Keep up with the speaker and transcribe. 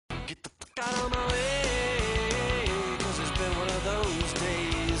Got on my way, 'cause it's been one of those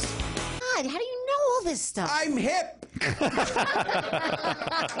days. God, how do you know all this stuff? I'm hip!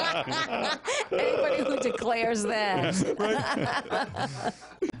 Anybody who declares that.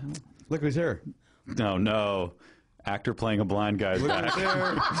 Look who's here. No, no. Actor playing a blind guy's back. Look who's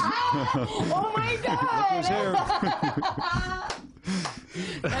here. Oh my God!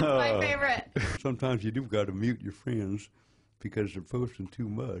 That's my favorite. Sometimes you do got to mute your friends because they're posting too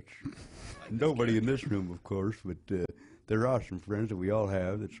much. Nobody in this room, of course, but there are some friends that we all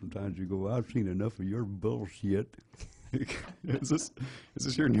have that sometimes you go, I've seen enough of your bullshit. Is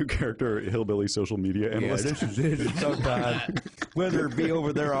this your new character, hillbilly social media analyst? Yeah, this is it. Sometimes, whether it be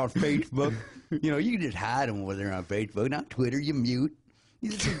over there on Facebook, you know, you can just hide them over there on Facebook. Not Twitter, you mute.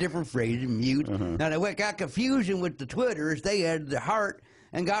 It's a different phrase, mute. Now, what got confusion with the Twitter is they added the heart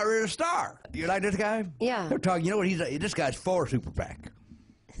and got rid of star. You like this guy? Yeah. They're talking, you know what, this guy's for Super PAC.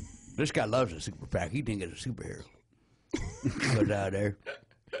 This guy loves a Super PAC. He think it's a superhero. Goes out there.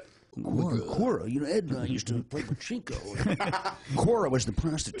 Cora, you know, Ed and I used to play pachinko. Cora was the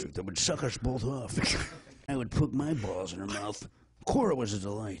prostitute that would suck us both off. I would put my balls in her mouth. Cora was a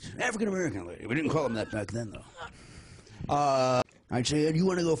delight. African-American lady. We didn't call him that back then, though. I'd say, Ed, you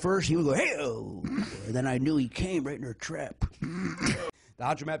want to go first? He would go, hey-oh. And then I knew he came right in her trap. The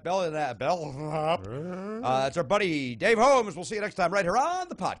Honcho Matt Bell and that Bell. That's our buddy Dave Holmes. We'll see you next time right here on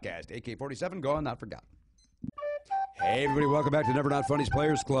the podcast. AK-47, Gone Not Forgotten. Hey, everybody, welcome back to Never Not Funny's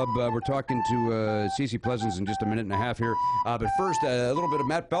Players Club. We're talking to Cece Pleasance in just a minute and a half here. But first, a little bit of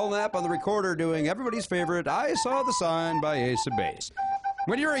Matt Belknap on the recorder doing everybody's favorite, I Saw the Sign by Ace of Base.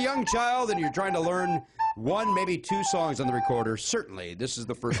 When you're a young child and you're trying to learn one, maybe two songs on the recorder, certainly this is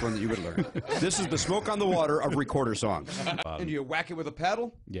the first one that you would learn. This is the smoke on the water of recorder songs. And do you whack it with a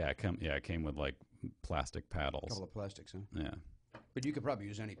paddle? Yeah, it came with like plastic paddles. A couple of plastics, huh? Yeah. But you could probably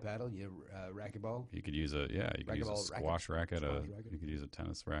use any paddle. You racquetball. You could use a squash racket. You could use a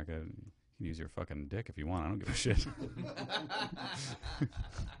tennis racket. You can use your fucking dick if you want. I don't give a shit.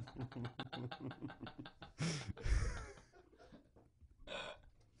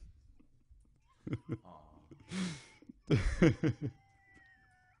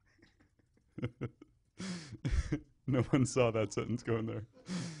 No one saw that sentence going there.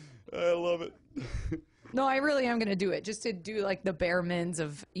 I love it. No, I really am going to do it, just to do like the bare mins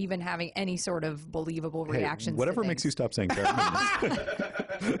of even having any sort of believable reactions. Whatever makes you stop saying bare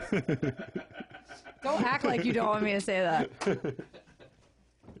mins. Don't act like you don't want me to say that.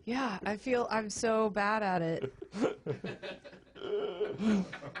 Yeah, I feel I'm so bad at it.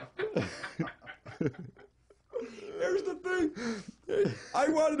 Here's the thing. I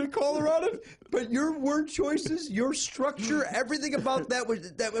wanted to call her on it, but your word choices, your structure, everything about that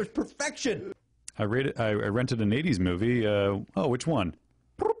was perfection. I rented an 80s movie. Which one?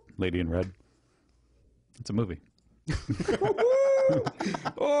 Lady in Red. It's a movie.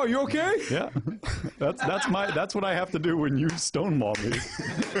 Oh, you okay? Yeah. That's what I have to do when you stonewall me.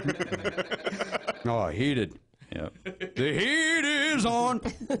 Oh, heated. Yeah. The heat is on.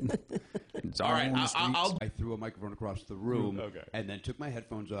 All right, I threw a microphone across the room and then took my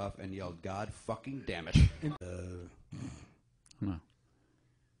headphones off and yelled, God fucking damn it. No.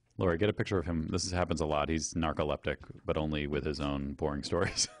 Laura, get a picture of him. This happens a lot. He's narcoleptic, but only with his own boring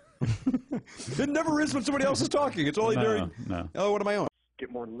stories. It never is when somebody else is talking. It's only during one of my own.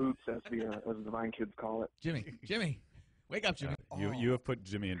 Get more loops, as the Vine kids call it. Jimmy, wake up, Jimmy. You have put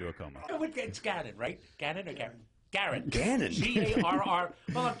Jimmy into a coma. It's Gannon, right? Gannon or Garen? Garen. Gannon? G-A-R-R.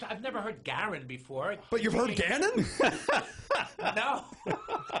 Well, I've never heard Garen before. But you've heard Gannon? No.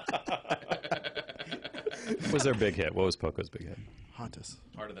 What was their big hit? What was Poco's big hit? Haunt us.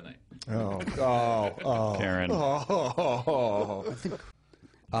 Part of the night. Karen. I think,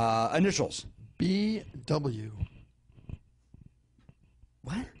 initials. B.W.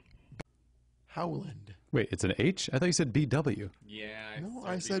 What? Howland. Wait, it's an H? I thought you said BW. Yeah. No,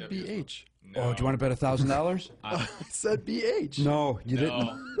 I said B.H. No. Oh, do you want to bet $1,000? I said B.H. No, you didn't.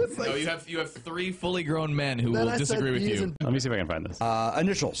 No, you have three fully grown men who will disagree with you. Let me see if I can find this.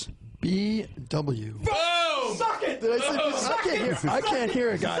 Initials. B.W. Boom! Suck it! Did I say I can't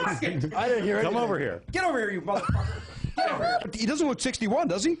hear it, guys. I didn't hear it. Come over here. Get over here, you motherfucker. Get over here. He doesn't look 61,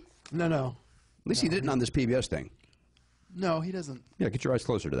 does he? No. At least he didn't on this PBS thing. No, he doesn't. Yeah, get your eyes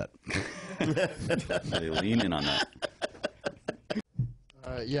closer to that. They lean in on that.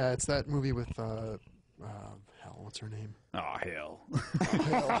 Yeah, it's that movie with, hell, what's her name? Oh, hell.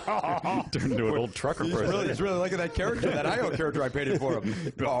 Turned into an old trucker person. He's really liking that character, that IO character I painted for him.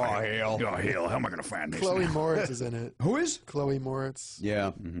 Oh, hell. Oh, hell. How am I going to find this? Chloe Moritz is in it. Who is? Chloe Moritz.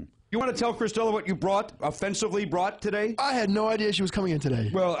 Yeah. You want to tell Christella what you brought, offensively brought today? I had no idea she was coming in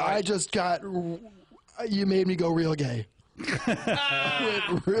today. Well, I just got. You made me go real gay.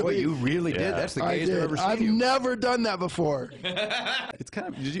 Boy, you really did. That's the I gayest I've did. ever seen I've you. never done that before. It's kind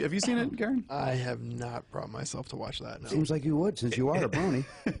of. Have you seen it, Garen? I have not brought myself to watch that. No. Seems like you would, since you are a brony.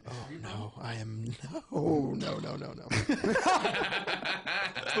 Oh no, I am no.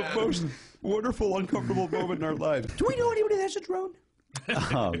 The most wonderful, uncomfortable moment in our lives. Do we know anybody that has a drone?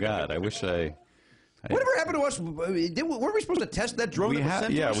 Oh God, I wish I. Whatever happened to us? Were we supposed to test that drone? We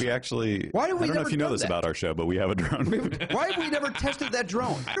have, yeah, we actually. Why have we I don't know never if you know done this that? about our show, but we have a drone. Why have we never tested that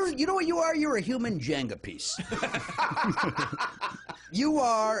drone? You know what you are? You're a human Jenga piece. You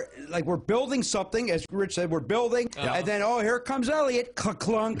are, like, we're building something, as Rich said, we're building, and then, oh, here comes Elliot,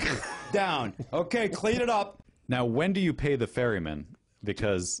 clunk, down. Okay, clean it up. Now, when do you pay the ferryman?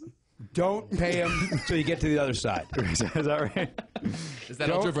 Because. Don't pay him until you get to the other side. Is that right? Is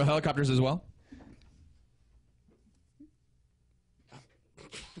that all true for helicopters as well?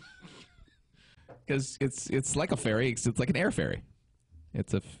 Because it's like a ferry. It's like an air ferry.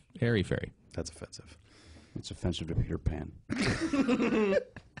 It's a airy ferry. That's offensive. It's offensive to Peter Pan.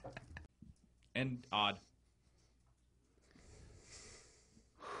 And odd.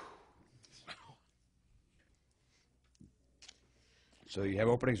 So you have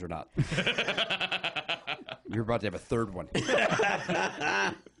openings or not? You're about to have a third one.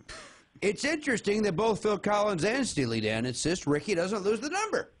 It's interesting that both Phil Collins and Steely Dan insist Ricky doesn't lose the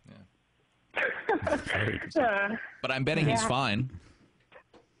number. But I'm betting he's fine.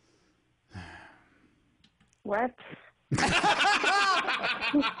 What?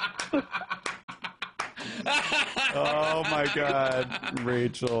 Oh my God,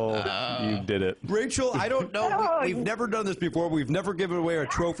 Rachel, you did it. Rachel, I don't know. We've never done this before. We've never given away a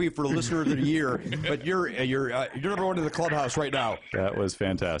trophy for Listener of the Year. But you're number one in the clubhouse right now. That was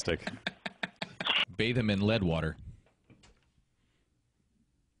fantastic. Bathe him in lead water.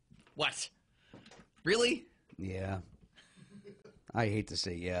 What? Really? Yeah. I hate to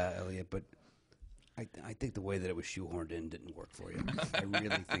say yeah, Elliot, but I think the way that it was shoehorned in didn't work for you. I really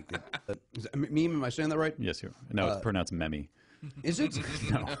think that. Is that meme? Am I saying that right? Yes, you. No, it's pronounced Memmy. Is it?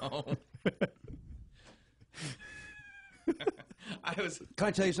 No. Can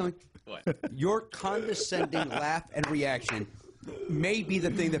I tell you something? What? Your condescending laugh and reaction may be the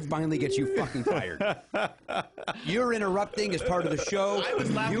thing that finally gets you fucking fired. You're interrupting as part of the show. I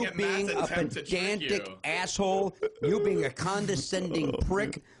was laughing You at being Matt's a attempt to trick pedantic you. asshole. You being a condescending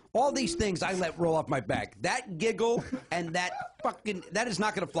prick. All these things I let roll off my back. That giggle and that is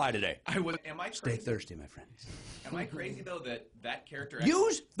not going to fly today. Am I crazy? Stay thirsty, my friend. Am I crazy though that character?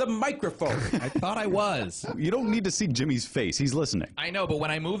 Use the microphone. I thought I was. You don't need to see Jimmy's face. He's listening. I know, but when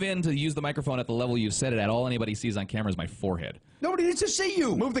I move in to use the microphone at the level you set it at, all anybody sees on camera is my forehead. Nobody needs to see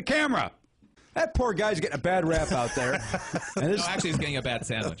you. Move the camera. That poor guy's getting a bad rap out there. And No, actually, he's getting a bad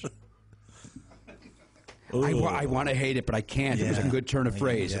sandwich. I want to hate it, but I can't. It was a good turn of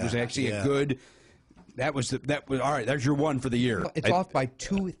phrase. It was actually a good. That was all right. There's your one for the year. It's off by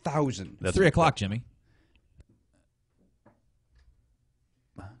 2,000. That's 3 o'clock, Jimmy.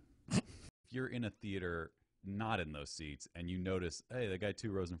 If you're in a theater, not in those seats, and you notice, hey, the guy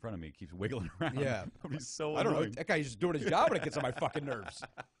 2 rows in front of me keeps wiggling around. Yeah. That'd be so I don't know. annoying. That guy's just doing his job, and it gets on my fucking nerves.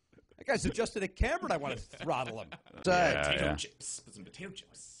 That guy's adjusted a camera, and I want to throttle him. Yeah. Chips. Put some potato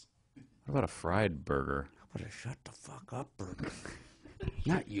chips. What about a fried burger? What a shut the fuck up, burger.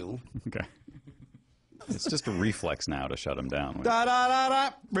 Not you. Okay. It's just a reflex now to shut him down. Da da da da.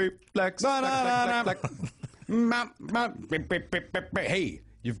 Reflex. Da da da da. Hey,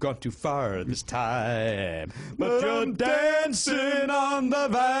 you've gone too far this time, but you're dancing on the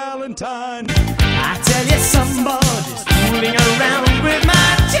Valentine. I tell you, somebody's fooling around with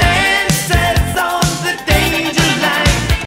my chances on the danger